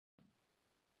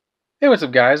Hey, what's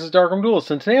up guys, it's DarkArmedDuelist,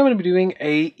 and today I'm going to be doing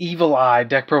a Evil Eye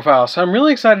deck profile. So I'm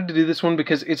really excited to do this one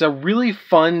because it's a really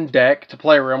fun deck to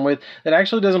play around with that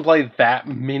actually doesn't play that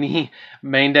many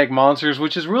main deck monsters,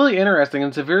 which is really interesting.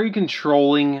 It's a very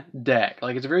controlling deck.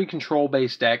 Like, it's a very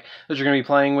control-based deck that you're going to be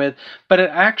playing with, but it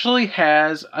actually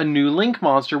has a new Link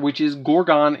monster, which is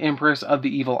Gorgon, Empress of the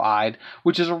Evil Eye,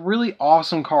 which is a really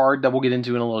awesome card that we'll get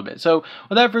into in a little bit. So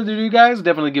without further ado guys,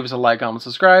 definitely give us a like, comment,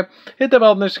 subscribe, hit that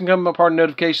bell notification to become a part of the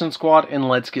notification squad, and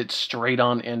let's get straight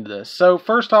on into this. So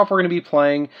first off, we're going to be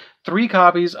playing 3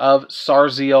 copies of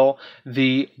Sarziel,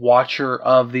 the Watcher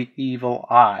of the Evil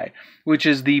Eye, which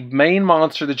is the main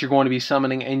monster that you're going to be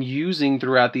summoning and using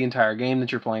throughout the entire game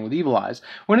that you're playing with Evil Eyes.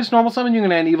 When it's normal summon, you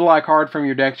can add an Evil Eye card from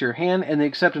your deck to your hand and then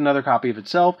accept another copy of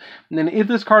itself. And then if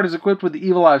this card is equipped with the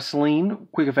Evil Eye Celine,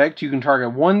 quick effect, you can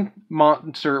target one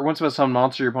special summon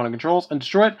monster your opponent controls and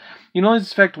destroy it. You can only use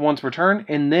this effect once per turn,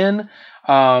 and then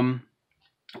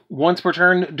once per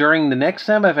turn during the next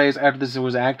standby phase after this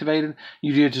was activated,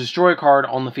 you get to destroy a card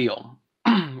on the field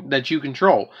that you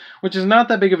control, which is not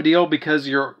that big of a deal because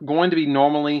you're going to be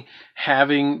normally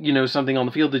having, something on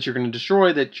the field that you're going to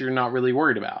destroy that you're not really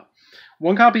worried about.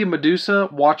 1 copy of Medusa,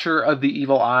 Watcher of the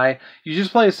Evil Eye. You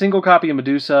just play a single copy of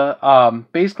Medusa.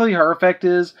 Basically, her effect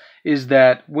is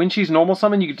that when she's normal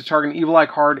summoned, you get to target an Evil Eye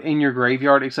card in your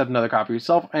graveyard, except another copy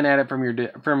yourself, and add it from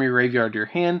your graveyard to your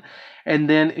hand. And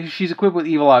then if she's equipped with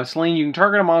Evil Eye Celine, you can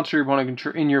target a monster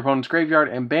in your opponent's graveyard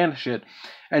and banish it.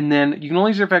 And then you can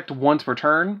only use your effect once per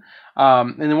turn.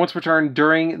 And then once per turn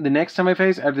during the next time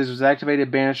phase, after this was activated,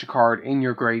 banish a card in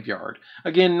your graveyard.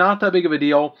 Again, not that big of a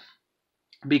deal,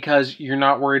 because you're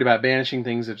not worried about banishing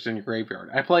things that's in your graveyard.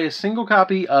 I play a single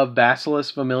copy of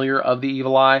Basilisk, Familiar of the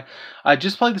Evil Eye. I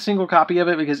just play the single copy of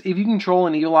it because if you control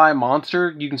an Evil Eye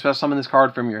monster, you can special summon this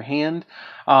card from your hand.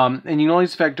 And you can only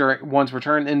use effect once per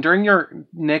turn. And during your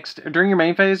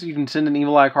main phase, you can send an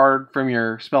Evil Eye card from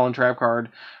your spell and trap card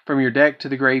from your deck to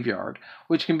the graveyard,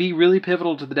 which can be really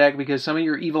pivotal to the deck because some of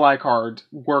your Evil Eye cards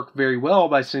work very well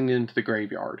by sending them to the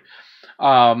graveyard.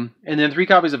 And then 3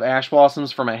 copies of Ash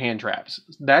Blossoms for my hand traps.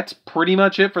 That's pretty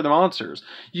much it for the monsters.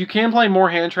 You can play more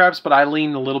hand traps, but I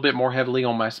lean a little bit more heavily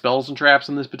on my spells and traps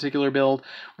in this particular build,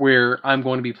 where I'm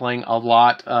going to be playing a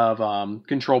lot of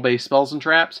control-based spells and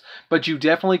traps. But you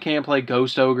definitely can play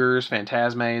Ghost Ogres,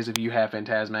 Phantasmes, if you have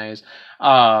Phantasmes,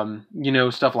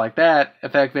 stuff like that,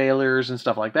 Effect Veilers and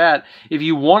stuff like that. If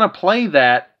you want to play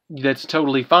that, that's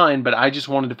totally fine, but I just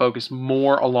wanted to focus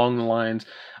more along the lines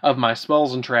of my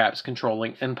spells and traps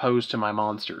controlling and opposed to my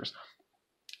monsters.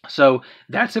 So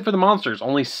that's it for the monsters.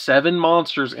 Only 7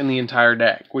 monsters in the entire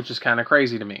deck, which is kind of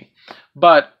crazy to me.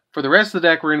 But for the rest of the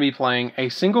deck, we're going to be playing a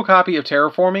single copy of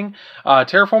Terraforming.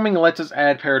 Terraforming lets us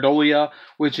add Pareidolia,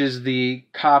 which is the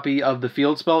copy of the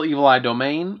field spell Evil Eye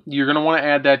Domain. You're going to want to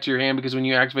add that to your hand because when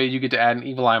you activate it, you get to add an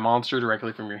Evil Eye monster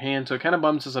directly from your hand. So it kind of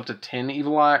bumps us up to 10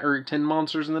 Evil Eye or 10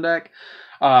 monsters in the deck.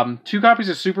 2 copies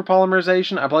of Super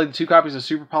Polymerization. I played the 2 copies of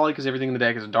Super Poly because everything in the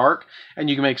deck is dark, and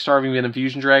you can make Starving Venom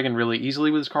Fusion Dragon really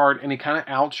easily with this card, and it kind of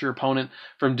outs your opponent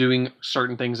from doing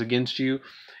certain things against you.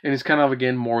 And it's kind of,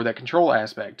 again, more of that control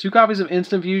aspect. 2 copies of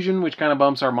Instant Fusion, which kind of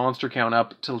bumps our monster count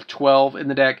up to 12 in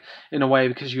the deck in a way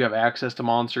because you have access to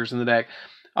monsters in the deck.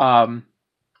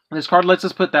 This card lets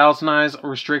us put Thousand Eyes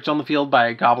Restrict on the field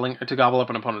by gobble up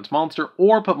an opponent's monster,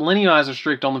 or put Millennium Eyes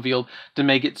Restrict on the field to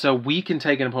make it so we can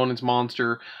take an opponent's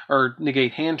monster or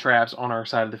negate hand traps on our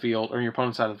side of the field or your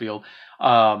opponent's side of the field,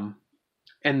 and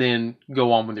then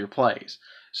go on with your plays.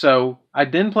 So I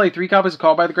didn't play 3 copies of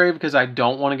Call by the Grave because I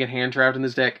don't want to get hand trapped in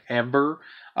this deck ever.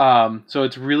 So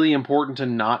it's really important to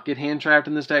not get hand trapped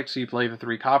in this deck, so you play the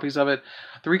 3 copies of it.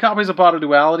 3 copies of Pot of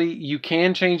Duality. You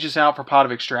can change this out for Pot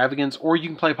of Extravagance, or you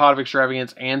can play Pot of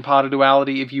Extravagance and Pot of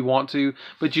Duality if you want to,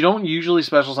 but you don't usually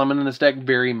special summon in this deck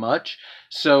very much.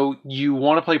 So you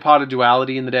want to play Pot of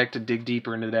Duality in the deck to dig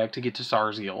deeper into the deck to get to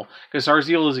Sarziel, because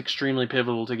Sarziel is extremely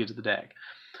pivotal to get to the deck.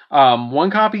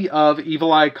 1 copy of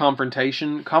Evil Eye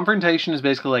Confrontation. Confrontation is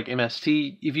basically like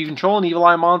MST. If you control an Evil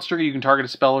Eye monster, you can target a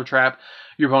spell or trap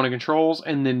your opponent controls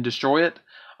and then destroy it.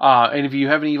 And if you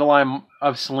have an Evil Eye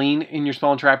of Celine in your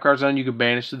spell and trap card zone, you can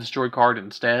banish the destroyed card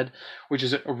instead, which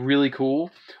is really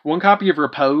cool. 1 copy of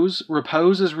Repose.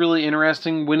 Repose is really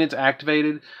interesting when it's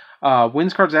activated. When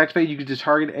this card is activated, you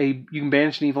can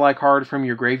banish an Evil Eye card from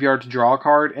your graveyard to draw a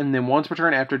card, and then once per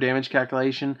turn after damage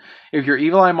calculation, if your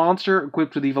Evil Eye monster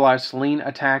equipped with Evil Eye Celine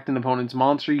attacked an opponent's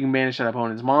monster, you can banish that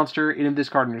opponent's monster, and if this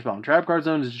card in your spell and trap card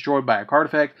zone is destroyed by a card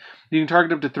effect, you can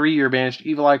target up to 3 of your banished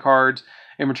Evil Eye cards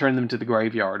and return them to the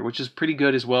graveyard, which is pretty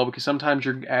good as well, because sometimes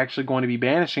you're actually going to be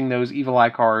banishing those Evil Eye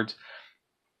cards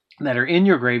that are in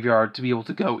your graveyard to be able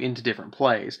to go into different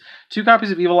plays. 2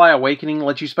 copies of Evil Eye Awakening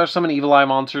lets you special summon Evil Eye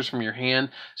monsters from your hand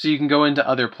so you can go into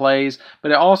other plays,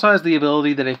 but it also has the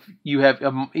ability that if you have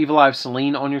Evil Eye of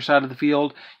Selene on your side of the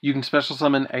field, you can special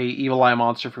summon a Evil Eye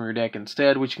monster from your deck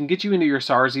instead, which can get you into your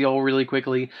Sarziel really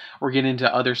quickly, or get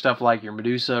into other stuff like your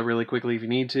Medusa really quickly if you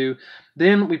need to.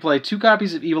 Then we play 2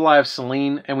 copies of Evil Eye of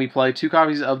Selene, and we play 2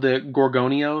 copies of the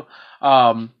Gorgonio.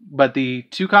 But the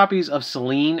 2 copies of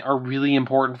Selene are really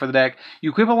important for the deck.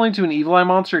 You equip only to an Evil Eye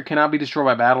monster. It cannot be destroyed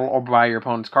by battle or by your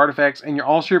opponent's card effects, and your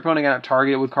opponent cannot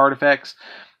target it with card effects.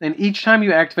 And each time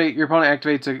you activate, your opponent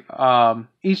activates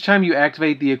each time you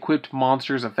activate the equipped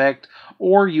monster's effect,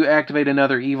 or you activate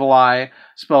another Evil Eye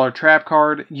spell or trap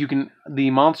card,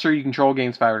 the monster you control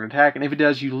gains 500 attack, and if it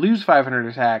does, you lose 500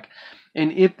 attack.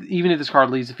 And even if this card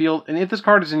leaves the field, and if this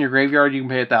card is in your graveyard, you can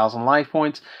pay 1,000 life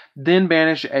points, then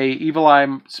banish a Evil Eye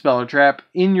spell or trap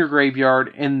in your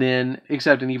graveyard, and then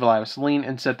accept an Evil Eye of Selene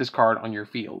and set this card on your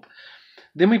field.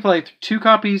 Then we play 2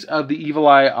 copies of the Evil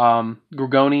Eye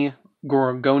Gorgonio.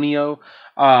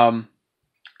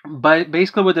 But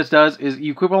basically what this does is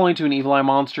you equip only to an Evil Eye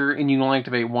monster, and you can only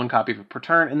activate 1 copy of it per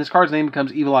turn, and this card's name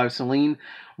becomes Evil Eye of Selene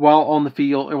while on the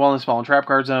field, or while in the spell and trap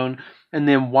card zone. And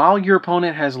then while your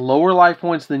opponent has lower life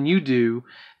points than you do,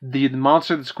 the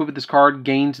monster that's equipped with this card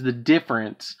gains the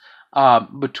difference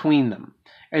between them.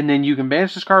 And then you can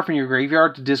banish this card from your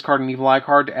graveyard to discard an Evil Eye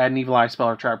card to add an Evil Eye spell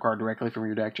or trap card directly from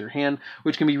your deck to your hand,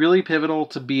 which can be really pivotal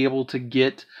to be able to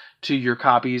get to your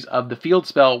copies of the field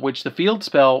spell, which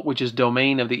is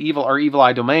Domain of the Evil, or Evil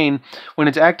Eye Domain, when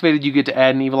it's activated, you get to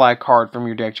add an Evil Eye card from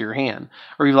your deck to your hand,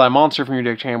 or Evil Eye monster from your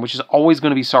deck to your hand, which is always going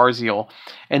to be Sarziel.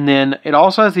 And then it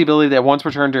also has the ability that once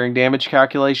per turn during damage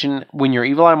calculation, when your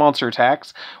Evil Eye monster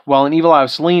attacks, while an Evil Eye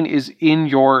of Selene is in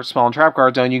your spell and trap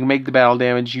card zone, you can make the battle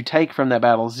damage you take from that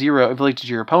battle 0 inflicted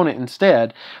to your opponent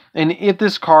instead. And if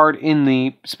this card in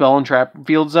the spell and trap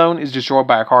field zone is destroyed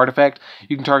by a card effect,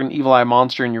 you can target an Evil Eye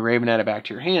monster in your grave and add it back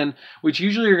to your hand, which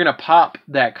usually you're going to pop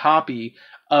that copy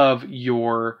of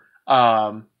your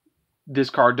this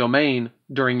card Domain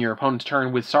during your opponent's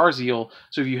turn with Sarziel.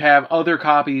 So if you have other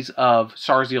copies of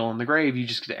Sarziel in the grave, you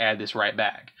just get to add this right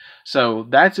back. So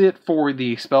that's it for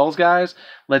the spells, guys.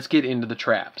 Let's get into the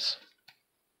traps.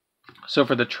 So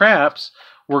for the traps,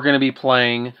 we're going to be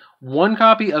playing 1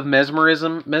 copy of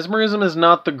Mesmerism. Mesmerism is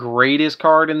not the greatest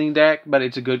card in the deck, but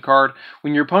it's a good card.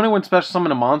 When your opponent would special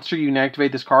summon a monster, you can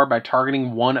activate this card by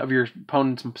targeting one of your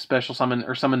opponent's special summon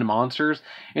or summoned monsters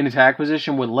in attack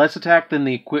position with less attack than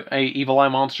the Evil Eye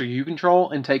monster you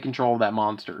control, and take control of that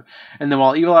monster. And then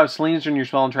while Evil Eye Selene is in your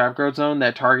spell and trap card zone,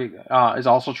 that target is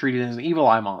also treated as an Evil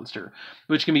Eye monster,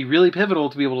 which can be really pivotal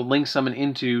to be able to link summon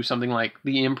into something like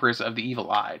the Empress of the Evil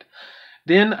Eyed.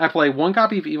 Then I play 1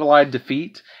 copy of Evil Eye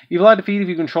Defeat. Evil Eye Defeat, if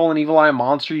you control an Evil Eye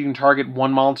monster, you can target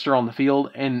 1 monster on the field,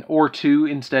 or 2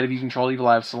 instead if you control Evil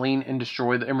Eye of Selene, and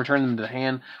return them to the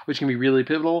hand, which can be really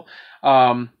pivotal.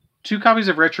 2 copies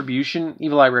of Retribution,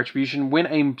 Evil Eye Retribution. When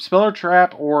a spell or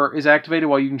trap is activated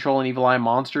while you control an Evil Eye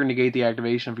monster, negate the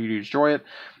activation if you destroy it.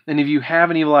 And if you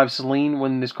have an Evil Eye of Selene,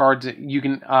 when this card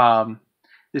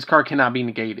cannot be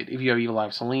negated if you have Evil Eye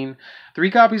of Selene. 3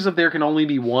 copies of There Can Only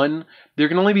Be One. There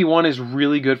Can Only Be One is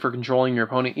really good for controlling your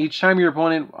opponent. Each time your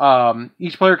opponent,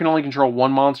 each player can only control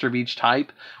 1 monster of each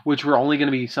type, which we're only going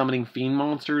to be summoning Fiend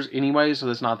monsters anyway, so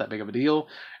that's not that big of a deal.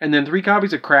 And then 3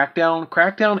 copies of Crackdown.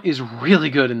 Crackdown is really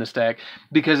good in this deck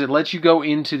because it lets you go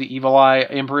into the Evil Eye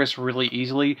Empress really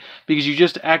easily, because you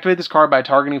just activate this card by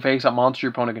targeting face-up monster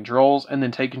your opponent controls, and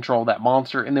then take control of that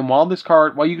monster. And then while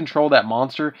you control that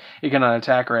monster, it cannot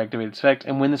attack or activate its effect.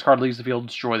 And when this card leaves the field,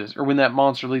 destroy this. Or when that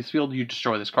monster leaves the field, you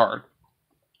destroy this card.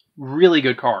 Really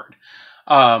good card.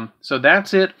 So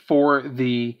that's it for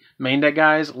the main deck,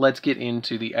 guys. Let's get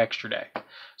into the extra deck.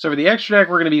 So for the extra deck,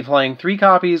 we're going to be playing 3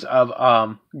 copies of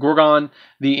Gorgon,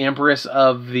 the Empress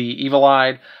of the Evil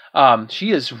Eyed.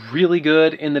 She is really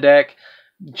good in the deck.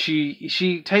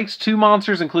 She takes 2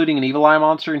 monsters, including an Evil Eye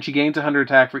monster, and she gains 100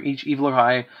 attack for each Evil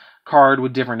Eye card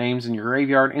with different names in your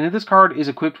graveyard. And if this card is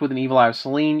equipped with an Evil Eye of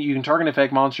Selene, you can target an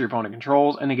effect monster your opponent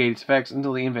controls and negate its effects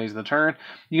until the end phase of the turn.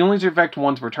 You can only use your effect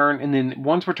once per turn, and then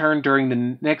once per turn during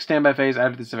the next standby phase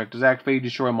after this effect is activated,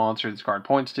 destroy a monster this card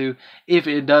points to, if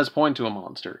it does point to a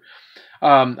monster.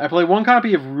 I play 1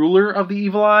 copy of Ruler of the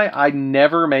Evil Eye. I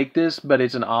never make this, but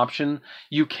it's an option.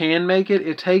 You can make it.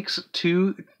 It takes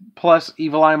 2+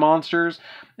 Evil Eye monsters,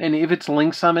 and if it's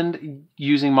link summoned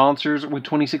using monsters with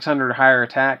 2600 or higher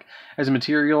attack as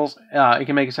materials, it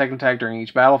can make a second attack during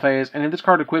each battle phase. And if this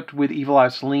card equipped with Evil Eye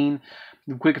Selene,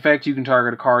 the quick effect, you can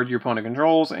target a card your opponent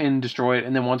controls and destroy it,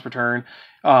 and then once per turn,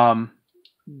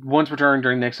 Once returned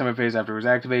during the next summon phase after it was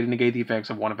activated, negate the effects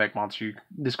of one effect monster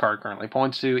this card currently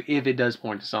points to, if it does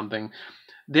point to something.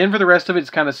 Then for the rest of it, it's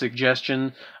kind of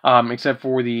suggestion, except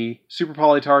for the Super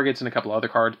Poly targets and a couple other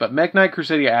cards. But Mech Knight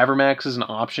Crusadia Avermax is an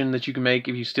option that you can make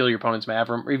if you steal your opponent's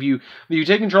Mavram. If you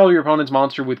take control of your opponent's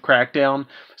monster with Crackdown,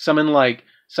 summon like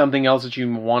something else that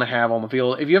you want to have on the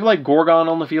field. If you have like Gorgon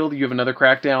on the field, you have another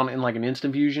Crackdown and like an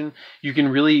instant fusion, you can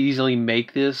really easily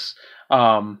make this.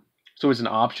 So it's an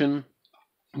option.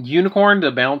 Unicorn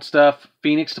to bounce stuff,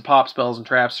 Phoenix to pop spells and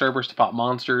traps, Cerberus to pop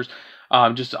monsters.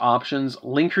 Just options.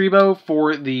 Linktribo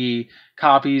for the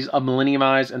copies of Millennium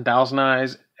Eyes and Thousand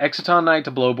Eyes. Exciton Knight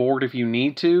to blow board if you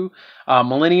need to.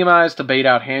 Millennium Eyes to bait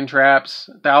out hand traps.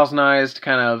 Thousand Eyes to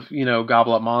kind of, you know,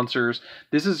 gobble up monsters.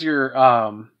 This is your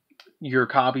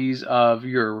copies of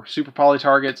your Super Poly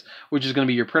targets, which is going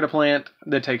to be your Pritaplant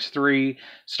that takes 3,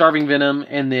 Starving Venom,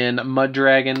 and then Mud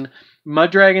Dragon.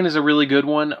 Mud Dragon is a really good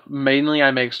one. Mainly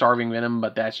I make Starving Venom,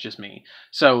 but that's just me.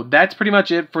 So that's pretty much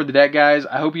it for the deck, guys.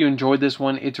 I hope you enjoyed this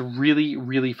one. It's really,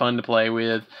 really fun to play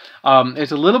with.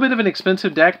 It's a little bit of an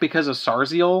expensive deck because of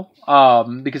Sarziel,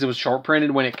 because it was short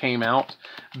printed when it came out.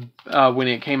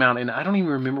 And I don't even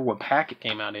remember what pack it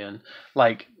came out in.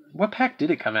 Like, what pack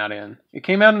did it come out in? It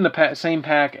came out in the same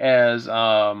pack as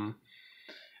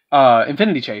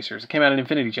Infinity Chasers. It came out in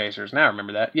Infinity Chasers. Now I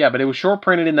remember that. Yeah, but it was short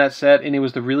printed in that set, and it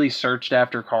was the really searched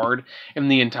after card in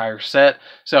the entire set.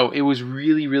 So it was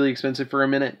really, really expensive for a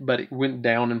minute, but it went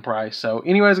down in price. So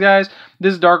anyways, guys,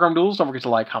 this is Dark Armed Duels. Don't forget to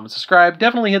like, comment, subscribe.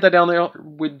 Definitely hit that down there.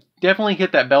 Definitely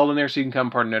hit that bell in there so you can become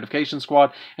part of the notification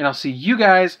squad. And I'll see you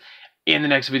guys in the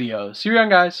next video. See you around,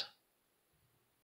 guys.